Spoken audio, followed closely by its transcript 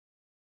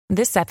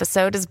This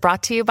episode is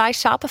brought to you by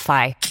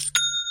Shopify.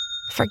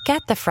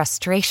 Forget the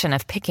frustration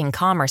of picking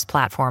commerce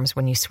platforms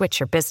when you switch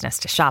your business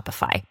to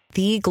Shopify,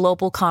 the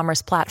global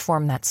commerce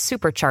platform that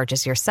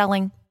supercharges your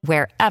selling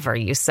wherever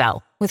you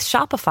sell. With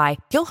Shopify,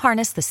 you'll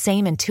harness the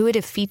same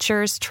intuitive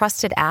features,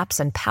 trusted apps,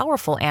 and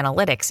powerful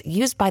analytics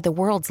used by the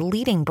world's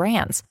leading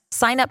brands.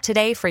 Sign up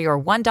today for your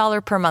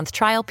 $1 per month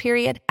trial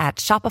period at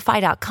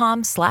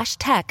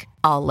shopify.com/tech,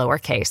 all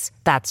lowercase.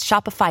 That's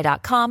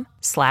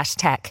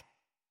shopify.com/tech.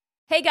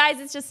 Hey guys,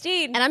 it's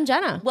Justine. And I'm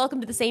Jenna.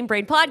 Welcome to the Same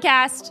Brain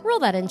Podcast. Roll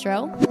that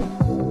intro.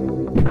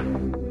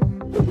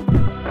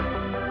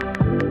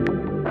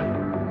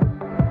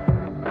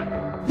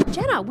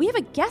 Jenna, we have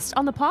a guest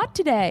on the pod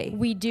today.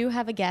 We do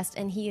have a guest,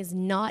 and he is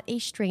not a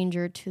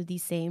stranger to the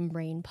Same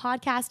Brain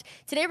Podcast.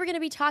 Today, we're going to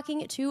be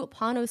talking to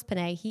Panos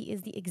Panay. He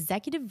is the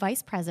Executive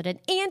Vice President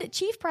and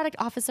Chief Product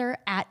Officer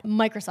at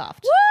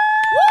Microsoft. Woo!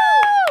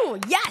 Woo!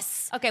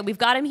 Yes! Okay, we've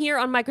got him here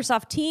on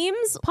Microsoft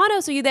Teams.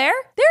 Panos, are you there?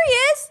 There he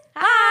is.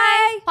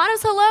 Hi.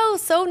 Panos, hello.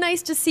 So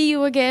nice to see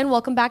you again.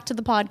 Welcome back to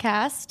the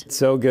podcast.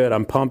 So good.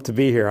 I'm pumped to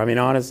be here. I mean,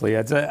 honestly,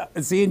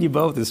 seeing you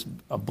both is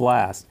a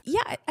blast. Yeah,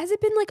 has it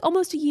been like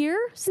almost a year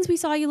since we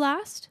saw you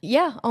last?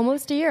 Yeah,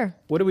 almost a year.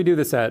 What did we do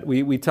this at?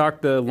 We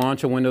talked the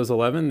launch of Windows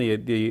 11,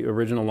 the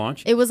original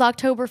launch. It was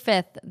October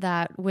 5th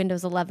that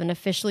Windows 11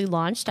 officially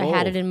launched. I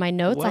had it in my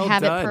notes. Well I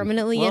have done. it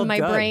permanently Well in my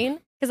done. brain.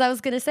 Because I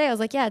was going to say, I was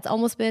like, yeah, it's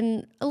almost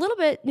been a little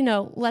bit,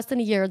 less than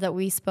a year that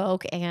we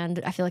spoke.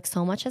 And I feel like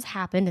so much has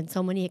happened and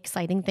so many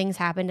exciting things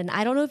happened. And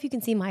I don't know if you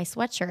can see my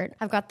sweatshirt.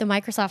 I've got the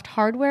Microsoft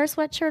hardware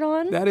sweatshirt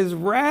on. That is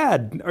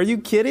rad. Are you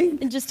kidding?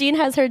 And Justine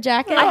has her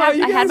jacket. I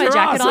you had guys my are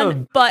jacket awesome.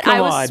 on, but Come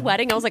I was on.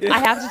 sweating. I was like, I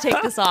have to take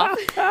this off.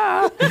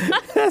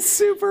 That's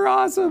super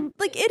awesome.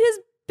 Like, it has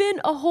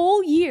been a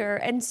whole year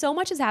and so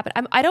much has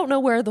happened. I don't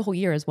know where the whole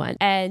year has went.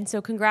 And so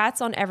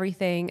congrats on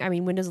everything. I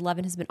mean, Windows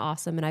 11 has been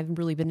awesome and I've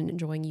really been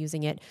enjoying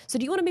using it. So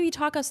do you want to maybe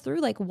talk us through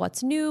like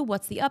what's new,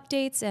 what's the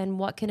updates, and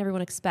what can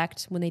everyone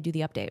expect when they do the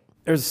update?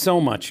 There's so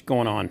much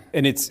going on.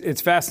 And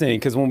it's fascinating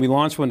because when we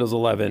launched Windows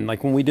 11,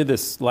 like when we did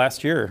this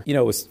last year, it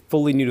was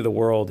fully new to the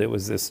world. It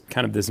was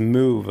this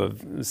move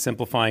of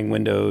simplifying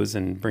Windows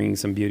and bringing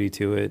some beauty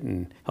to it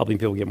and helping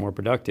people get more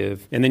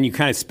productive. And then you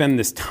kind of spend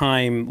this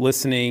time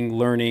listening,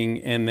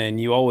 learning, and then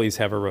you always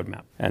have a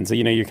roadmap. And so,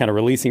 you're kind of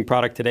releasing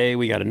product today.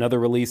 We got another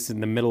release in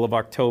the middle of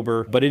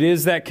October. But it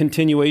is that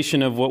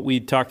continuation of what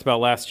we talked about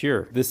last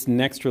year. This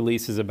next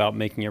release is about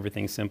making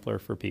everything simpler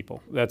for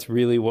people. That's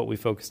really what we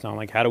focused on.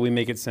 Like, how do we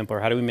make it simpler?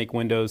 How do we make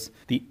Windows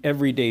the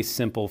everyday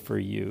simple for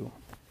you?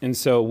 And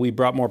so we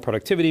brought more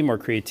productivity, more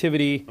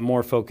creativity,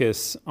 more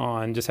focus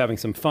on just having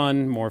some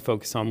fun, more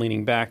focus on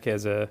leaning back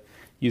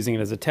using it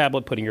as a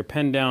tablet, putting your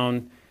pen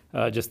down,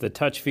 just the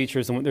touch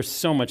features. And there's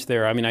so much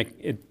there. I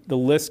mean, the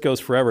list goes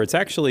forever. It's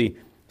actually, I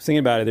was thinking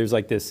about it, there's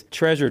like this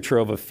treasure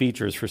trove of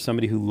features for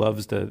somebody who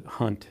loves to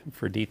hunt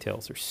for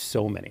details. There's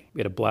so many. We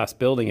had a blast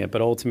building it,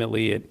 but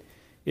ultimately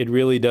it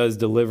really does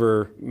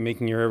deliver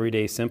making your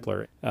everyday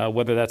simpler,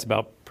 whether that's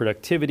about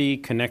productivity,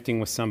 connecting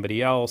with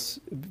somebody else,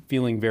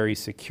 feeling very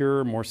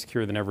secure, more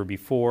secure than ever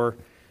before.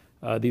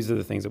 These are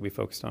the things that we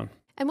focused on.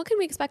 And what can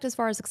we expect as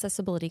far as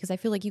accessibility? Because I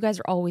feel like you guys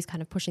are always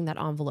kind of pushing that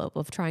envelope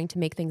of trying to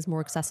make things more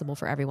accessible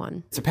for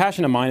everyone. It's a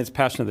passion of mine. It's a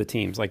passion of the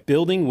teams. Like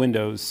building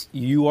Windows,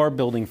 you are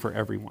building for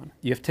everyone.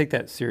 You have to take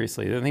that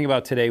seriously. The thing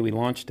about today, we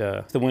launched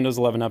the Windows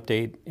 11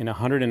 update in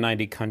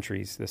 190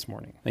 countries this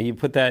morning. Now you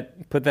put that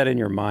in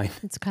your mind.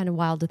 It's kind of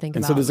wild to think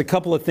And about. so there's a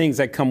couple of things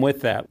that come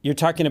with that. You're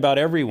talking about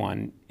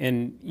everyone.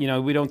 And,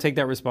 we don't take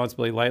that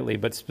responsibility lightly,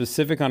 but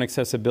specific on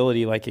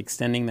accessibility, like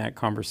extending that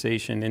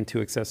conversation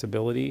into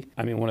accessibility.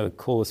 I mean, one of the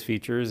coolest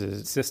features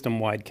is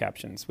system-wide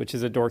captions, which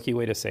is a dorky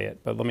way to say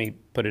it, but let me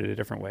put it a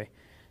different way.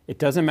 It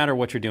doesn't matter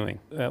what you're doing.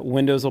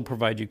 Windows will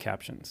provide you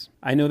captions.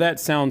 I know that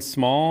sounds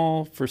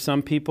small for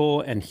some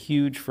people and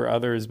huge for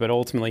others, but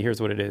ultimately, here's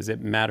what it is.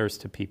 It matters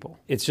to people.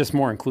 It's just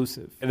more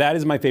inclusive. That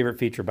is my favorite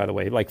feature, by the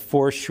way, like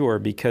for sure,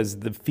 because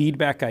the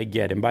feedback I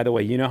get, and by the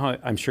way, how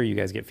I'm sure you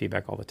guys get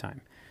feedback all the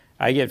time.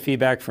 I get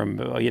feedback from,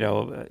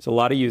 there's a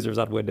lot of users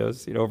on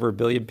Windows, over 1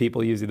 billion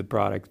people using the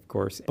product, of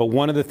course. But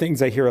one of the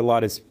things I hear a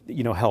lot is,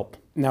 help.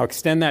 Now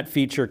extend that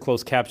feature,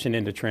 closed caption,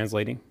 into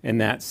translating, and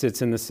that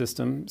sits in the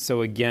system.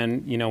 So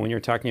again, when you're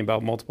talking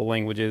about multiple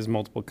languages,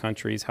 multiple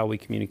countries, how we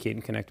communicate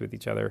and connect with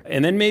each other.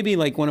 And then maybe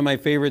like one of my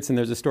favorites, and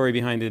there's a story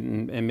behind it,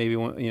 and maybe,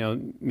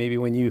 maybe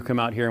when you come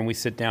out here and we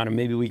sit down and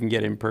maybe we can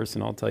get in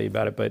person, I'll tell you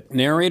about it. But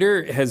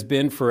Narrator has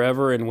been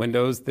forever in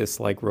Windows, this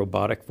like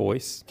robotic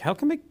voice. How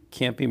come it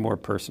can't be more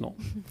personal?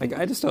 Like,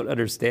 I just don't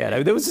understand. I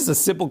mean, there was just a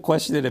simple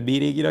question at a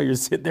meeting, you're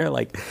sitting there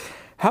like,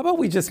 how about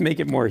we just make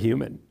it more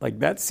human? Like,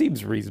 that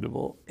seems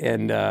reasonable.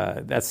 And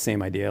that's the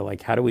same idea.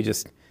 Like, how do we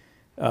just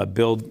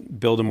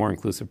build a more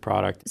inclusive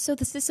product? So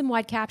the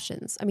system-wide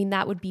captions, I mean,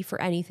 that would be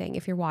for anything.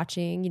 If you're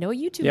watching, a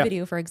YouTube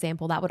video, for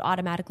example, that would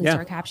automatically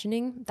start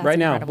captioning. That's right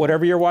incredible. now,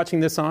 whatever you're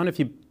watching this on, if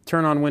you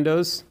turn on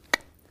Windows,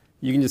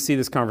 You can just see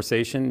this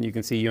conversation. You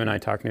can see you and I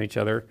talking to each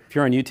other. If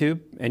you're on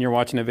YouTube and you're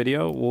watching a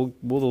video,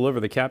 we'll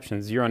deliver the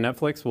captions. You're on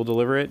Netflix, we'll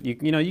deliver it. You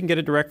can get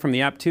it direct from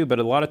the app too, but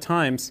a lot of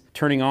times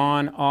turning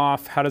on,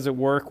 off, how does it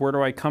work? Where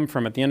do I come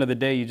from? At the end of the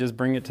day, you just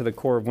bring it to the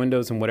core of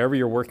Windows and whatever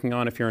you're working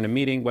on, if you're in a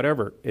meeting,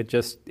 whatever,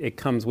 it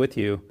comes with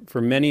you. For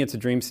many, it's a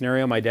dream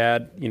scenario. My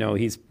dad,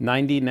 he's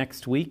 90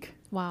 next week.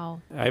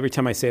 Wow. Every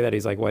time I say that,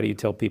 he's like, why do you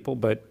tell people?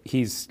 But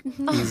he's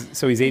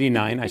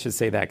 89. I should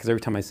say that because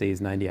every time I say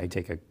he's 90, I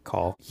take a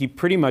call. He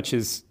pretty much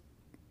has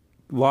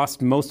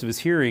lost most of his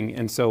hearing.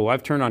 And so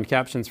I've turned on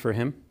captions for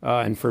him.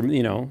 And for,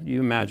 you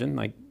imagine,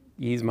 like,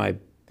 he's my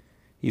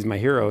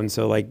hero. And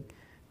so, like,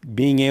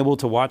 being able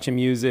to watch him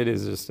use it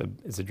is just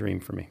a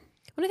dream for me.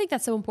 Well, I think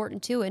that's so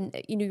important too. And,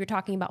 you're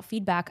talking about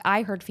feedback.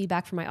 I heard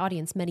feedback from my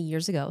audience many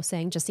years ago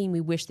saying, Justine,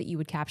 we wish that you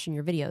would caption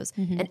your videos.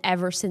 And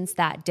ever since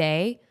that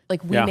day,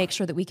 like we make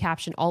sure that we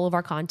caption all of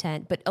our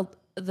content. But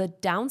the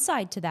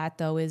downside to that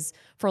though is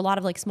for a lot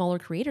of like smaller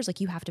creators, like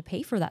you have to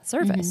pay for that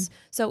service.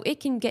 So it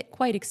can get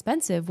quite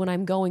expensive when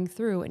I'm going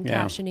through and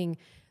captioning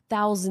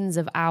thousands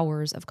of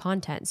hours of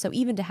content. So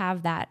even to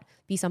have that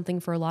be something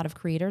for a lot of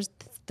creators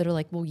that are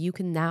like, well, you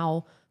can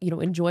now,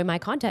 enjoy my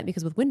content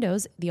because with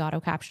Windows, the auto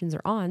captions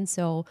are on.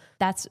 So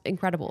that's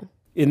incredible.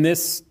 In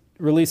this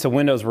release of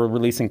Windows, we're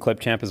releasing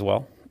Clipchamp as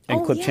well.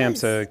 And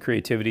Clipchamp's a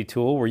creativity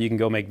tool where you can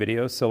go make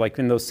videos. So like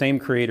in those same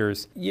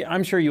creators,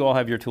 I'm sure you all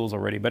have your tools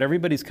already, but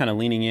everybody's kind of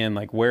leaning in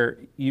like where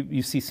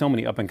you see so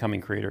many up and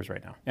coming creators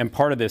right now. And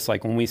part of this,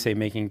 like when we say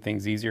making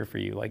things easier for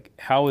you, like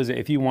how is it,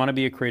 if you want to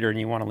be a creator and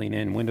you want to lean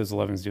in, Windows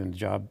 11 is doing the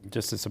job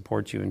just to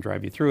support you and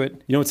drive you through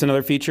it. It's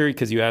another feature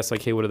because you asked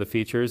like, hey, what are the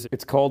features?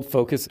 It's called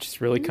Focus, which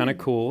is really kind of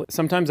cool.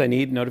 Sometimes I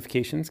need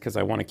notifications because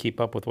I want to keep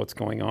up with what's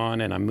going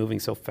on and I'm moving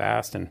so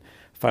fast and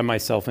find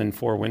myself in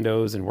 4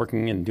 windows and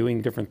working and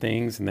doing different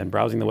things and then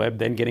browsing the web,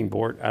 then getting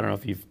bored. I don't know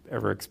if you've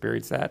ever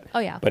experienced that. Oh,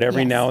 yeah. But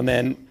every now and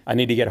then, I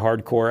need to get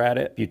hardcore at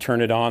it. You turn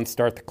it on,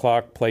 start the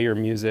clock, play your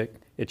music.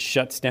 It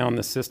shuts down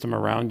the system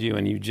around you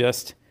and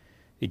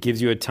it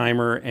gives you a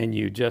timer and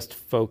you just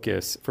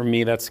focus. For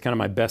me, that's kind of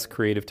my best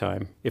creative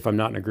time if I'm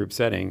not in a group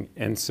setting.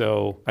 And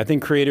so I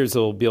think creators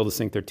will be able to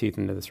sink their teeth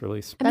into this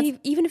release. I mean,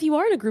 even if you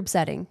are in a group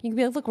setting, you can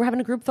be like, look, we're having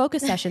a group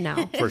focus session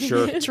now. For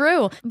sure.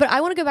 True. But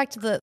I want to go back to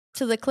the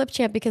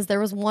Clipchamp because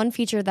there was one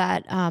feature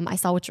that I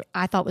saw which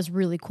I thought was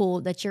really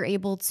cool, that you're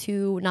able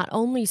to not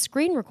only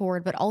screen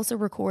record but also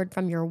record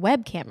from your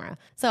web camera.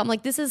 So I'm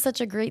like, this is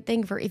such a great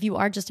thing for if you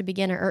are just a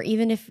beginner or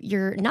even if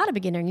you're not a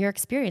beginner and you're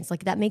experienced.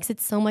 Like that makes it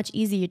so much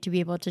easier to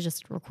be able to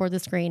just record the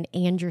screen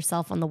and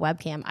yourself on the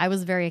webcam. I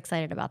was very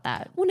excited about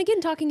that. Well, and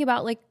again, talking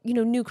about like,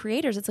 new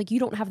creators, it's like you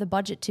don't have the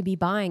budget to be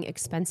buying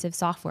expensive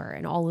software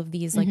and all of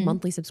these like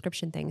monthly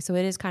subscription things. So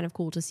it is kind of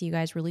cool to see you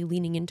guys really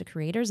leaning into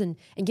creators and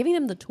giving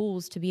them the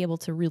tools to be able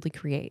to really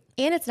create.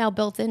 And it's now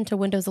built into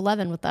Windows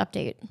 11 with the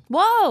update.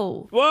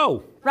 Whoa!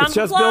 Round it's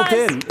just applause.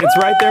 Built in. It's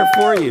right there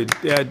for you.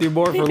 Do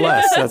more for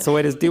less. That's the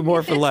way to do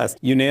more for less.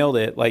 You nailed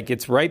it. Like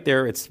it's right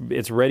there.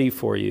 It's ready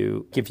for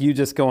you. If you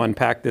just go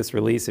unpack this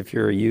release, if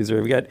you're a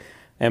user,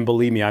 and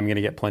believe me, I'm going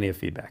to get plenty of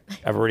feedback.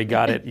 I've already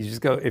got it. You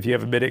just go, if you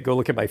have a minute, go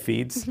look at my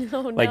feeds.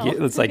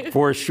 It's like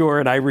for sure,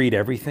 and I read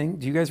everything.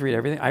 Do you guys read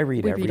everything? I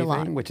read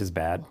everything, which is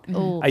bad.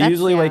 Oh, I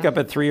usually wake up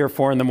at 3 or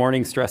 4 in the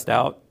morning stressed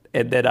out.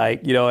 And then I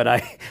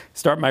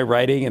start my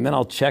writing, and then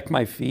I'll check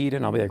my feed,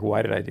 and I'll be like,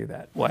 "Why did I do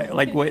that? Why?"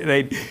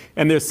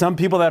 And there's some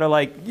people that are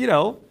like,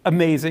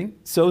 amazing,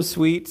 so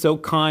sweet, so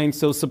kind,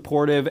 so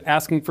supportive,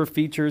 asking for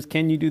features.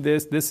 Can you do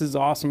this? This is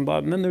awesome, blah.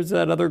 And then there's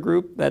that other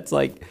group that's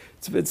like,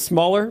 it's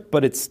smaller,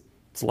 but it's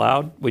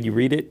loud when you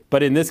read it.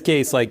 But in this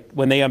case, like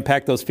when they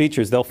unpack those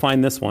features, they'll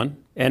find this one.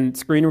 And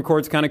screen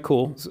record's kind of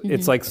cool.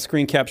 It's like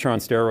screen capture on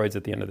steroids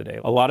at the end of the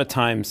day. A lot of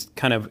times,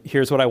 kind of,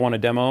 here's what I want to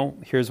demo,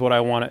 here's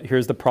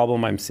the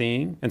problem I'm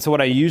seeing. And so what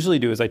I usually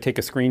do is I take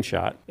a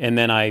screenshot and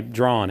then I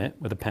draw on it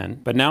with a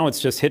pen. But now it's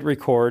just hit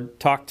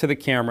record, talk to the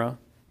camera,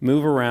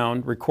 move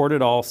around, record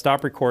it all,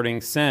 stop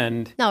recording,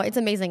 send. No, it's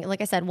amazing. Like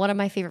I said, one of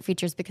my favorite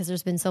features because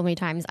there's been so many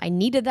times I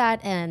needed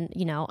that and,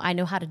 I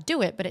know how to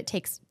do it, but it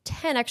takes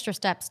 10 extra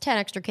steps, 10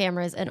 extra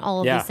cameras and all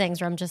of these things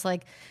where I'm just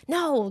like,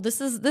 no,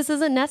 this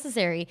isn't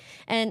necessary.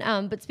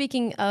 And, but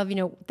speaking of,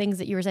 things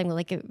that you were saying,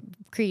 like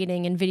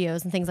creating and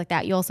videos and things like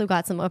that, you also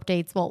got some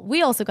updates. Well,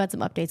 we also got some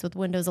updates with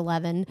Windows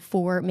 11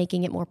 for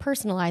making it more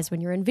personalized when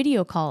you're in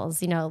video calls,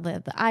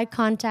 the eye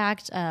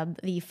contact,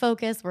 the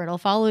focus where it'll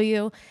follow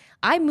you.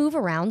 I move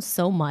around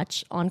so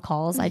much on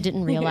calls. I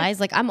didn't realize.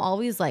 Like I'm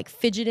always like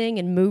fidgeting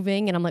and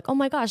moving, and I'm like, oh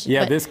my gosh.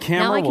 Yeah, this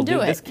camera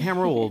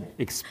will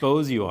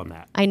expose you on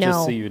that. I know.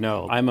 Just so you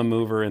know, I'm a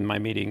mover in my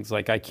meetings.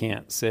 Like I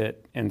can't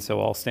sit, and so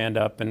I'll stand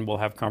up and we'll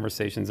have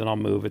conversations, and I'll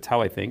move. It's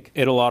how I think.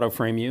 It'll auto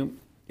frame you.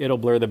 It'll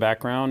blur the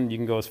background. You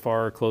can go as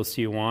far or close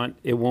to you want.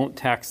 It won't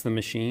tax the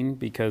machine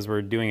because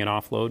we're doing an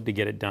offload to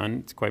get it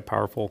done. It's quite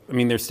powerful. I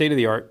mean, they're state of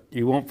the art.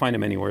 You won't find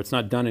them anywhere. It's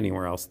not done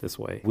anywhere else this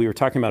way. We were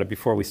talking about it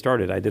before we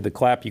started. I did the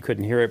clap. You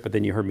couldn't hear it, but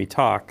then you heard me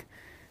talk.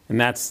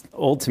 And that's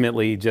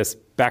ultimately just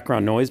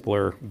background noise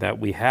blur that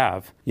we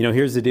have.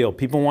 Here's the deal.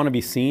 People want to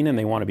be seen and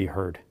they want to be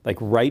heard. Like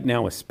right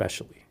now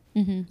especially.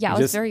 Yeah, I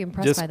was very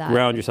impressed by that. Just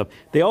ground yourself.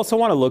 They also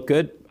want to look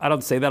good. I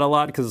don't say that a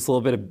lot because it's a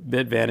little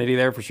bit vanity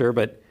there for sure,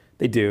 but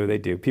they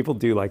do. People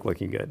do like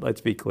looking good.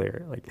 Let's be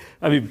clear.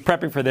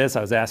 Prepping for this,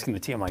 I was asking the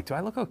team, I'm like, do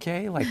I look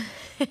okay? Like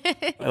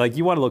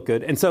you want to look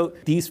good. And so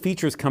these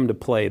features come to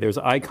play. There's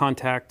eye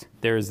contact.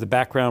 There's the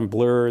background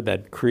blur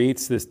that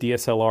creates this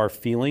DSLR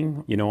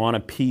feeling, on a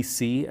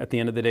PC at the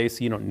end of the day,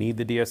 so you don't need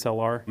the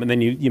DSLR. And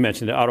then you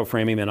mentioned it, auto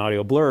framing, then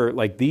audio blur.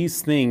 Like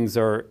these things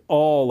are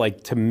all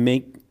like to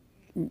make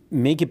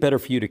it better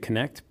for you to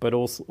connect, but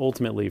also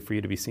ultimately for you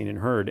to be seen and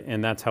heard.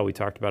 And that's how we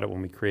talked about it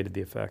when we created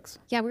the effects.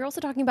 Yeah, we were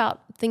also talking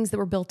about things that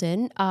were built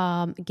in.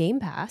 Game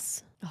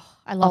Pass.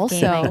 I love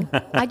gaming.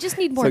 I just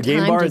need more time to game.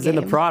 So Game Bar is in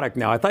the product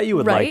now. I thought you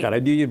would like that. I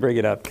knew you'd bring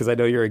it up because I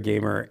know you're a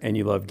gamer and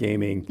you love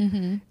gaming.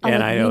 Mm-hmm.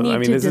 And I know,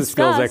 this is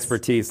Phil's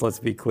expertise, let's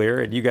be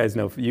clear. And you guys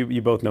know,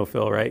 you both know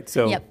Phil, right?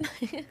 So yep.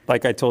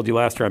 Like I told you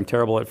last year, I'm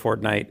terrible at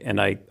Fortnite and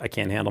I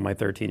can't handle my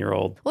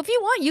 13-year-old. Well, if you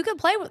want, you could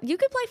play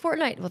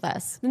Fortnite with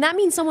us. And that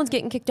means someone's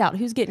getting kicked out.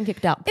 Who's getting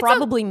kicked out?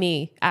 Probably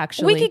me,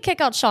 actually. We could kick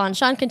out Sean.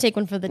 Sean can take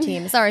one for the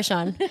team. Sorry,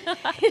 Sean.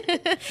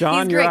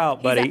 Sean, you're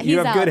out, buddy. You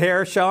have good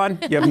hair, Sean.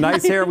 You have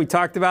nice hair. We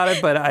talked about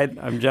it, but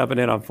I'm jumping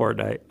in on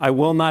Fortnite. I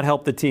will not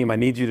help the team. I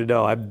need you to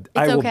know.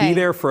 I will be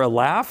there for a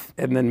laugh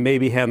and then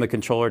maybe hand the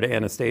controller to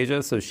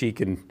Anastasia so she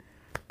can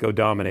go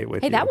dominate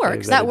with you. Hey, that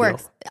works. That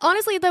works.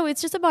 Honestly, though,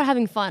 it's just about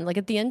having fun. Like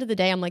at the end of the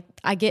day,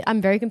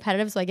 I'm very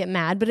competitive, so I get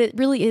mad, but it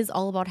really is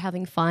all about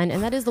having fun.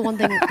 And that is the one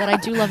thing that I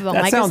do love about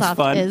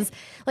Microsoft is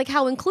like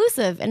how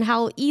inclusive and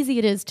how easy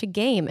it is to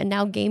game. And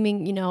now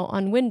gaming,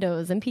 on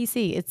Windows and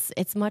PC,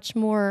 it's much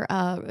more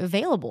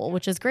available,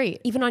 which is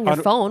great. Even on your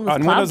phone with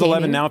on cloud Windows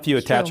 11 gaming. now, if you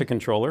attach a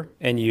controller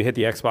and you hit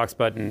the Xbox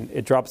button,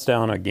 it drops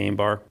down a game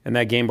bar, and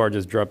that game bar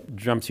just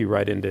jumps you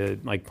right into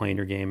like playing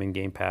your game in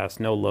Game Pass.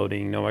 No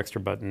loading, no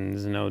extra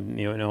buttons, no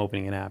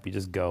opening an app. You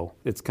just go.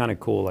 It's kind of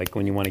cool, like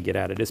when you want to get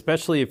at it,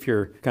 especially if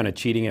you're kind of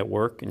cheating at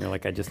work and you're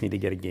like, I just need to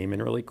get a game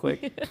in really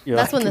quick.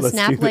 That's when the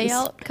snap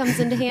layout comes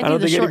into handy. I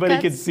don't think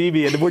anybody can see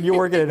me, and when you're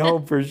working at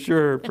home, for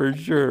sure.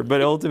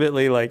 But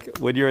ultimately, like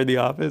when you're in the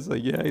office,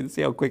 like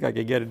see how quick I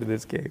can get into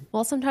this game.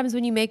 Well, sometimes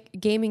when you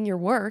make gaming your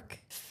work,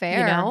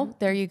 fair,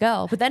 there you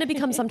go. But then it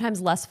becomes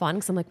sometimes less fun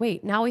because I'm like,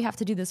 wait, now we have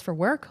to do this for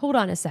work? Hold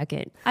on a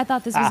second. I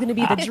thought this was going to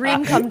be the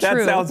dream come true.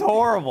 That sounds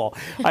horrible.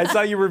 I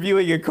saw you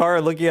reviewing a car,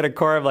 looking at a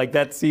car. I'm like,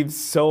 that seems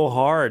so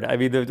hard. I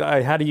mean,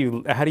 how do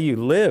you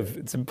live?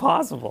 It's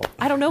impossible.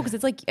 I don't know, because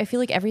it's like I feel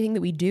like everything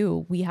that we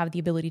do, we have the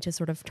ability to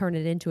sort of turn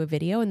it into a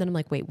video, and then I'm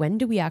like, wait, when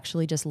do we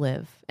actually just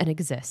live and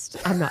exist?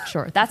 I'm not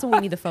sure. That's when we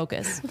need the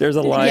focus. There's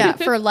a line. Yeah,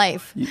 for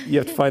life. You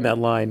have to find that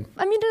line.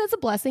 I mean, it's a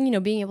blessing,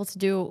 being able to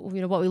do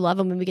what we love,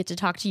 and when we get to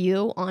talk to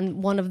you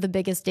on one of the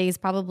biggest days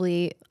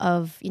probably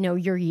of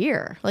your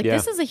year. Like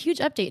this is a huge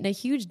update and a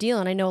huge deal,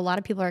 and I know a lot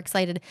of people are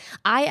excited.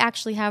 I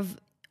actually have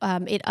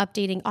it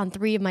updating on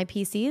 3 of my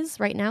PCs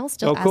right now,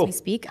 still as we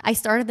speak. I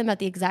started them at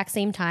the exact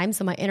same time,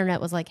 so my internet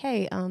was like,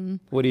 hey,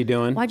 what are you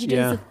doing? Why'd you do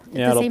this at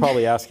the it'll same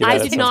probably ask you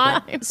that. I did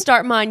not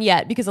start mine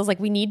yet because I was like,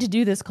 we need to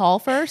do this call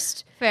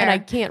first. Fair. And I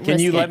can't risk Can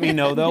you it. let me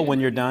know, though, when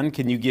you're done?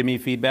 Can you give me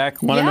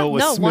feedback? Want to know it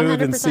was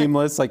smooth 100%. and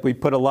seamless? Like, we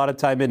put a lot of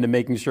time into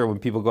making sure when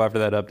people go after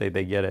that update,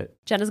 they get it.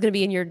 Jenna's going to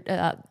be in your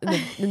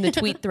in the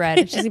tweet thread.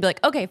 She's going to be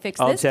like, okay, fix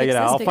this, I'll tell you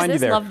that. I'll find you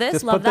there. Love this,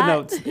 Just love put the that.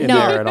 notes in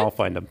there and I'll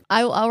find them.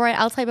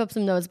 I'll type up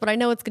some notes, but I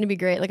know it's going to be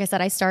great. Like I said,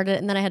 I started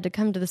and then I had to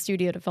come to the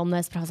studio to film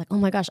this, but I was like, oh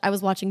my gosh, I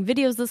was watching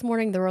videos this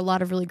morning. There were a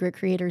lot of really great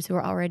creators who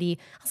are already,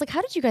 I was like,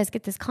 how did you guys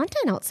get this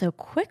content out so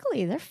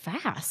quickly? They're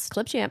fast.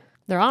 Clipchamp,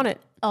 they're on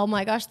it. Oh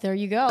my gosh, there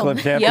you go.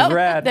 Clipchamp is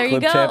rad. There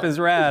you go. Clipchamp is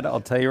rad. I'll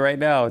tell you right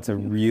now, it's a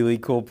really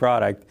cool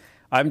product.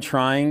 I'm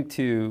trying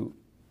to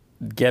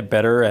get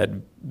better at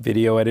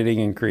video editing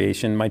and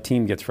creation. My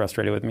team gets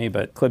frustrated with me,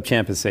 but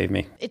Clipchamp has saved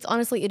me. It's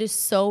honestly, it is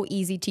so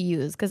easy to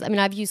use because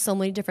I've used so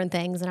many different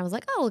things and I was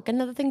like, oh, look,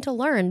 another thing to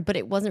learn, but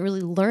it wasn't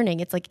really learning.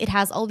 It's like it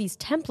has all these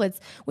templates,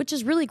 which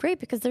is really great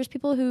because there's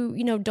people who,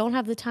 don't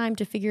have the time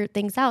to figure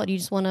things out. You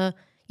just want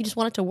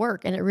it to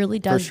work, and it really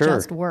does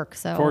just work.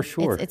 So for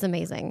sure. It's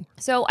amazing.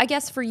 So I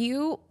guess for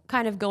you,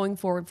 kind of going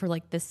forward for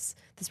like this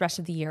rest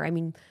of the year,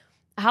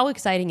 how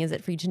exciting is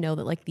it for you to know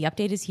that like the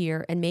update is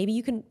here and maybe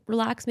you can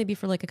relax maybe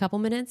for like a couple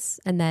minutes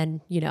and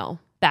then,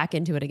 back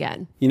into it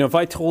again? If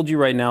I told you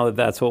right now that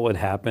that's what would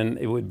happen,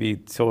 it would be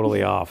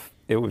totally off.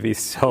 It would be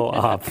so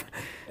off.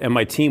 And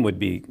my team would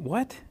be,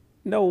 what?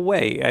 No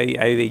way.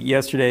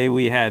 Yesterday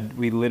we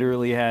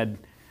literally had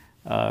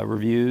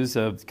reviews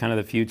of kind of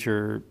the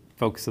future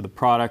focus of the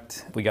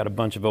product. We got a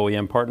bunch of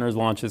OEM partners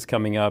launches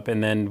coming up,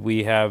 and then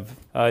we have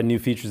new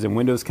features in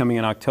Windows coming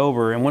in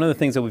October. And one of the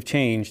things that we've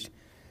changed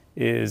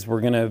is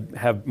we're going to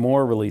have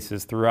more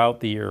releases throughout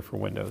the year for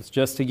Windows,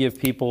 just to give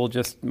people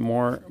just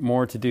more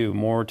to do,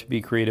 more to be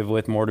creative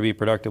with, more to be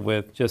productive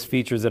with, just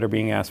features that are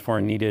being asked for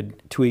and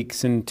needed,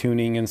 tweaks and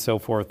tuning and so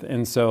forth.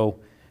 And so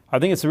I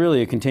think it's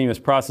really a continuous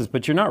process,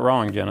 but you're not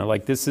wrong, Jenna.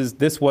 Like this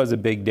was a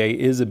big day,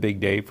 is a big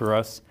day for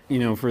us.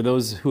 For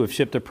those who have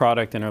shipped a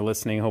product and are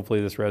listening,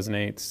 hopefully this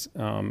resonates.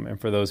 And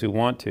for those who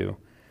want to,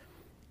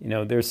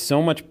 there's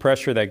so much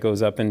pressure that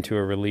goes up into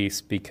a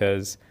release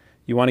because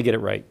You want to get it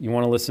right. You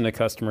want to listen to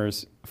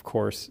customers, of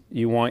course.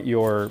 You want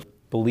your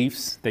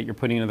beliefs that you're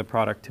putting into the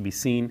product to be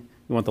seen.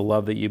 You want the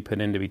love that you put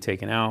in to be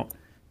taken out.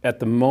 At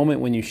the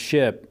moment when you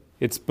ship,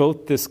 it's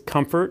both this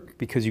comfort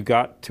because you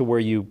got to where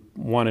you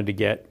wanted to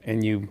get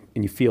and you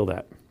feel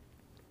that.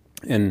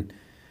 And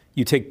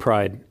you take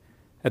pride.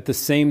 At the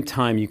same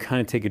time, you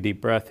kind of take a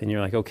deep breath and you're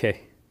like,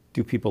 okay,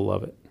 do people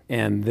love it?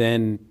 And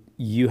then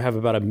you have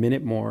about a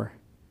minute more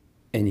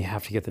and you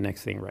have to get the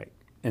next thing right.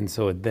 And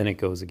so then it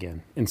goes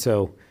again. And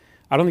so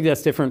I don't think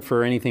that's different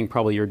for anything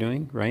probably you're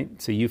doing, right?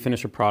 So you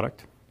finish a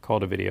product, call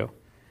it a video,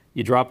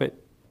 you drop it.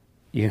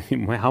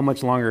 How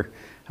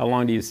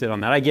long do you sit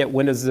on that? I get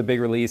Windows is a big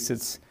release.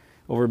 It's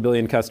over 1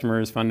 billion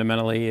customers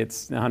fundamentally.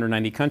 It's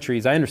 190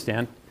 countries. I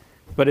understand.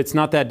 But it's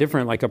not that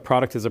different. Like a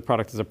product is a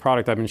product is a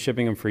product. I've been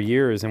shipping them for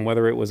years. And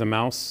whether it was a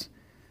mouse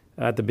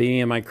at the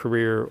beginning of my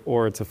career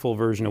or it's a full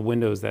version of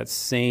Windows, that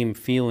same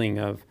feeling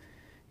of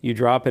you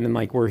drop it and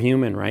like we're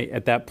human, right?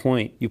 At that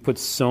point, you put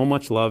so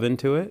much love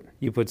into it.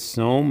 You put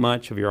so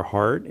much of your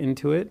heart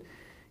into it.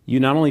 You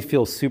not only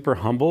feel super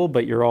humble,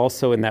 but you're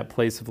also in that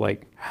place of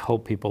like, I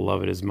hope people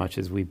love it as much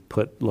as we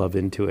put love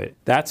into it.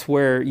 That's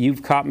where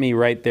you've caught me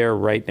right there,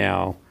 right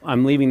now.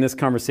 I'm leaving this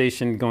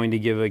conversation going to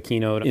give a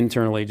keynote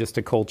internally just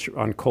to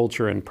on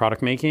culture and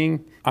product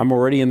making. I'm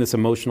already in this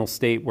emotional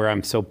state where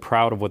I'm so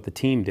proud of what the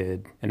team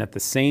did. And at the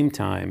same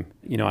time,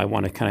 I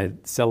want to kind of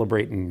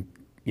celebrate and,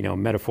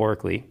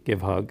 metaphorically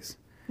give hugs.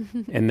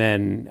 And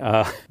then,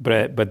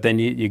 but then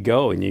you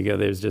go and you go.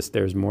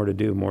 There's more to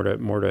do, more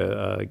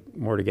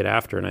to get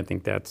after, and I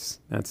think that's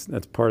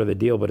part of the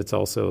deal. But it's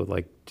also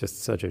like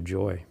just such a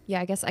joy.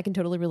 Yeah, I guess I can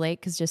totally relate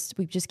because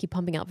we just keep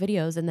pumping out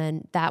videos, and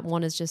then that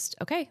one is just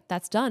okay.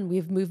 That's done.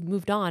 We've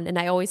moved on, and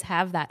I always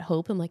have that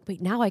hope. I'm like,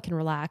 wait, now I can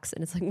relax,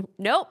 and it's like,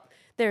 nope.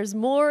 There's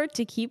more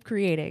to keep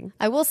creating.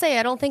 I will say,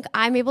 I don't think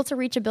I'm able to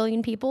reach 1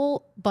 billion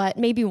people, but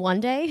maybe one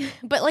day.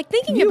 But like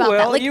thinking you about will,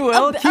 that, like you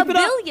will. Keep it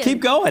billion, up. Keep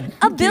going.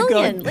 A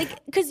billion,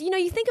 like because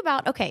you think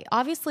about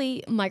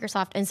obviously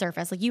Microsoft and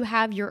Surface, like you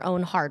have your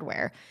own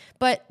hardware,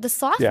 but the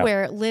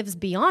software lives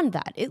beyond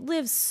that. It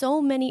lives so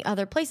many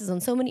other places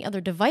on so many other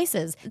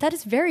devices that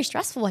is very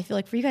stressful. I feel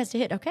like for you guys to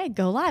hit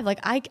go live, like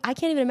I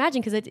can't even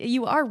imagine because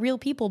you are real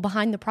people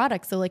behind the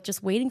product. So like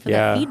just waiting for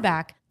that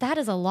feedback. That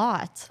is a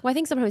lot. Well, I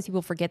think sometimes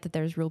people forget that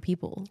there's real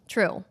people.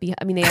 True.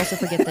 I mean, they also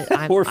forget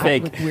that we're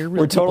fake.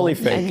 We're totally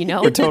people, fake.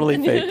 And, we're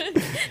totally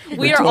fake.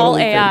 We are all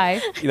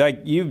AI. Fake.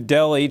 Like you've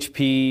Dell,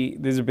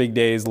 HP, these are big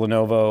days,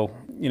 Lenovo,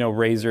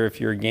 Razer if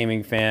you're a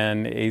gaming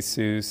fan,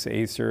 Asus,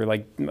 Acer,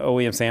 like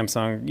OEM,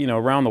 Samsung,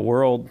 around the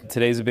world,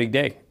 today's a big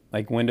day.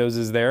 Like Windows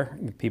is there,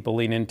 people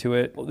lean into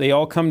it. They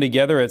all come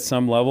together at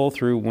some level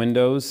through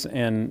Windows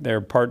and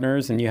their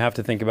partners, and you have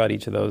to think about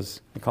each of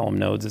those. I call them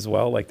nodes as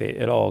well. Like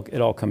it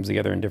all comes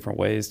together in different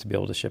ways to be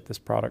able to ship this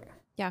product.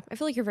 Yeah, I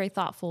feel like you're very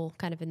thoughtful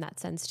kind of in that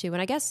sense too.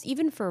 And I guess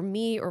even for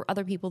me or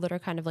other people that are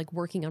kind of like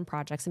working on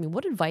projects, I mean,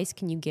 what advice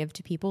can you give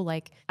to people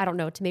like, I don't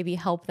know, to maybe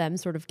help them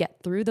sort of get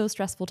through those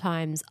stressful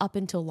times up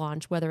until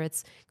launch, whether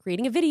it's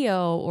creating a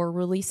video or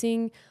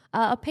releasing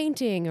a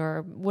painting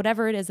or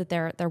whatever it is that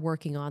they're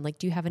working on? Like,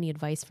 do you have any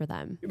advice for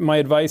them? My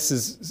advice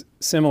is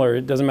similar.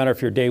 It doesn't matter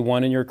if you're day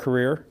one in your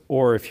career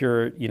or if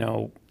you're,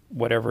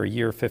 whatever,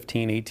 year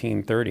 15,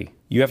 18, 30.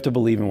 You have to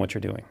believe in what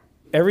you're doing.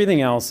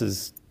 Everything else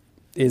is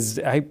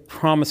I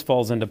promise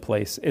falls into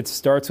place. It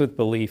starts with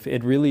belief.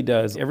 It really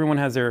does. Everyone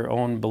has their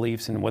own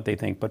beliefs in what they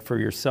think, but for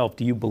yourself,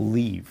 do you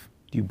believe?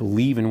 Do you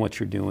believe in what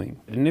you're doing?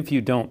 And if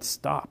you don't,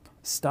 stop,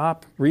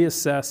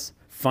 reassess,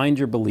 find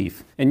your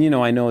belief. And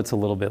I know it's a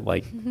little bit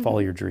like follow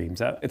your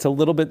dreams. It's a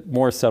little bit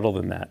more subtle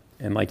than that.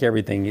 And like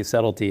everything,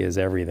 subtlety is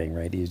everything,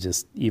 right?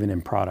 Even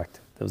in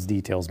product, those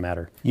details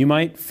matter. You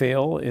might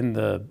fail in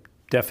the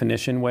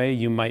definition way.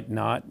 You might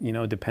not,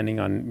 depending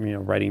on,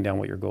 writing down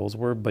what your goals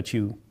were, but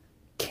you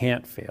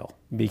can't fail,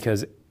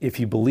 because if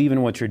you believe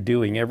in what you're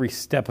doing, every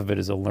step of it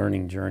is a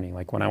learning journey.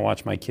 Like when I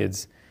watch my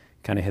kids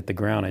kind of hit the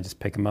ground, I just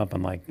pick them up.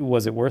 I'm like,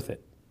 was it worth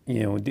it?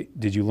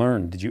 Did you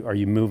learn? Are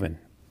you moving?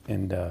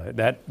 And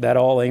that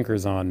all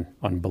anchors on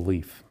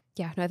belief.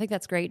 Yeah, no, I think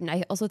that's great. And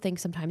I also think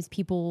sometimes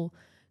people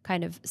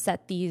kind of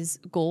set these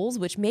goals,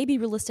 which may be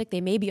realistic,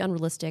 they may be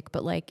unrealistic,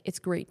 but like it's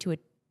great to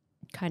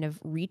kind of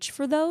reach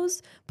for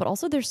those. But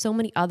also there's so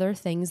many other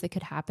things that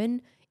could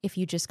happen if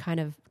you just kind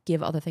of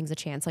give other things a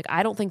chance. Like,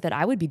 I don't think that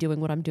I would be doing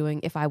what I'm doing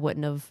if I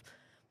wouldn't have,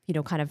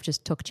 kind of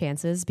just took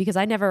chances, because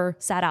I never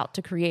set out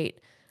to create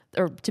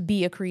or to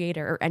be a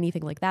creator or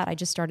anything like that. I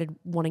just started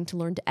wanting to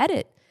learn to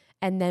edit.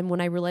 And then when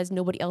I realized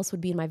nobody else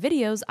would be in my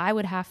videos, I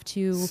would have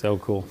to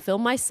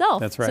film myself.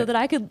 That's right. So that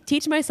I could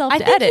teach myself to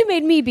edit. I think you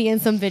made me be in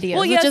some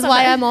videos, which is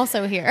why I'm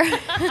also here.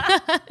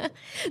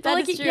 But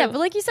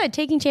like you said,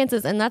 taking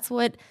chances. And that's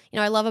what,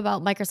 I love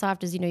about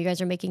Microsoft is, you guys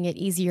are making it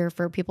easier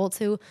for people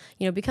to,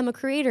 become a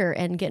creator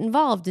and get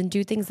involved and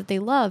do things that they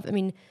love. I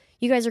mean,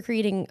 you guys are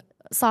creating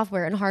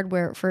software and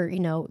hardware for,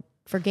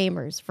 for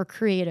gamers, for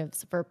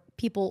creatives, for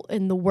people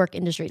in the work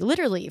industry,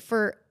 literally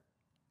for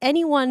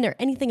anyone or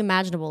anything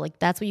imaginable. Like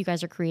that's what you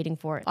guys are creating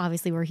for it.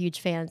 Obviously, we're huge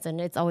fans, and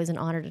it's always an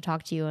honor to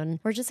talk to you. And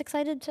we're just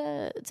excited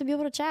to be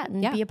able to chat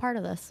and be a part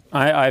of this.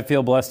 I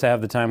feel blessed to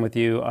have the time with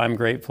you. I'm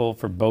grateful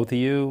for both of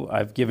you.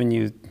 I've given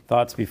you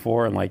thoughts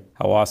before and like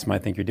how awesome I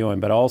think you're doing,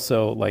 but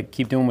also like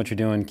keep doing what you're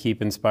doing,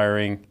 keep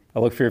inspiring.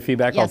 I'll look for your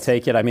feedback. Yes. I'll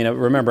take it. I mean,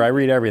 remember, I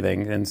read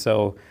everything. And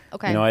so,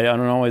 you know, I don't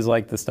always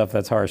like the stuff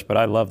that's harsh, but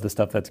I love the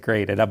stuff that's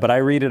great. But I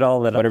read it all,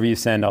 that whatever you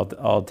send,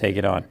 I'll take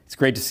it on. It's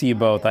great to see you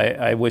both.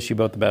 I wish you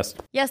both the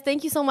best. Yes,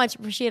 thank you so much.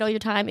 Appreciate all your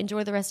time.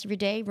 Enjoy the rest of your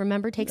day.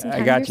 Remember, take some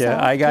time I got for you.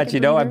 yourself. I got Take you.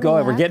 a No, I'm breather,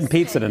 going. We're relax. getting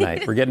pizza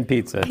tonight. We're getting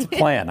pizza. It's a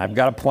plan. I've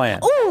got a plan.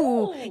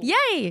 Ooh,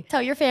 yay.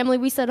 Tell your family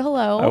we said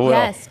hello. I will.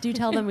 Yes, do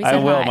tell them we said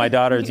I will. hi. My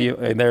daughters,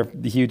 they're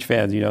huge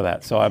fans. You know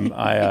that. So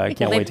I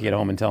can't wait to get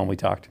home and tell them we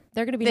talked.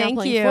 They're going to be now Thank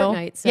playing you.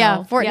 Fortnite. So, yeah,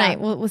 Fortnite.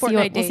 We'll Fortnite see you.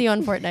 We'll dates. see you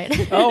on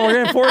Fortnite. Oh,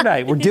 we're in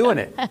Fortnite. We're doing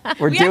it.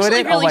 We're doing actually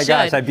it. Oh really my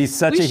gosh, should. I'd be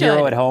such We a hero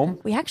should. at home.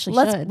 We actually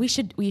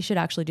should. We should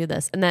actually do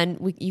this, and then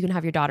you can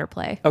have your daughter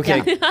play. Okay.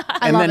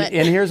 And love then it.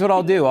 and here's what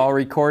I'll do. I'll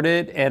record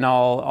it and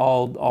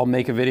I'll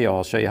make a video.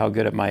 I'll show you how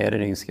good at my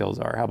editing skills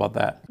are. How about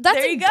that?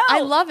 There you go.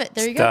 I love it.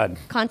 There you Stud.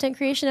 go. Content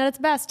creation at its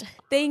best.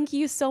 Thank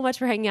you so much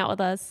for hanging out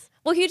with us.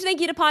 Well, huge thank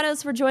you to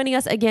Panos for joining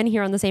us again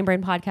here on the Same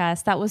Brain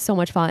Podcast. That was so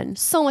much fun.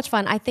 So much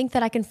fun. I think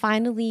that I can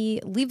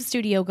finally leave the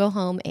studio, go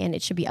home, and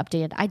it should be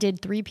updated. I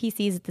did 3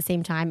 PCs at the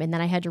same time, and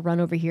then I had to run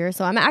over here.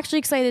 So I'm actually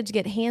excited to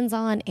get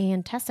hands-on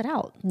and test it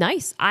out.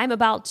 Nice. I'm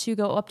about to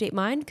go update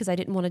mine because I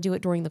didn't want to do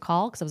it during the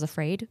call because I was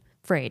afraid.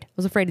 I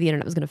was afraid the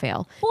internet was going to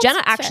fail. Jenna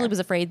that's actually fair. was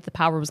afraid the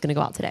power was going to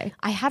go out today.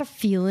 I had a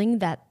feeling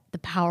that the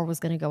power was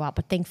going to go out,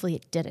 but thankfully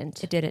it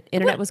didn't. It didn't.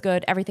 Internet was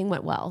good. Everything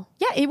went well.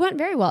 Yeah, it went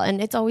very well,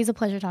 and it's always a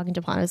pleasure talking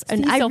to Panos.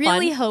 And He's I so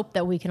really fun. hope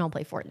that we can all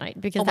play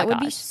Fortnite because Oh my that would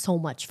be gosh. so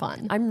much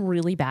fun. I'm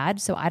really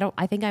bad, so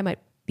I think I might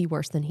be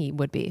worse than he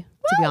would be,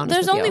 to be honest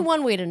There's with only you.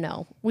 one way to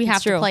know. We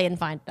have true. to play and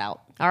find it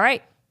out. All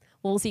right.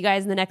 Well, we'll see you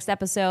guys in the next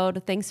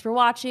episode. Thanks for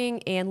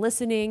watching and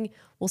listening.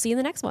 We'll see you in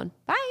the next one.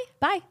 Bye.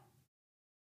 Bye.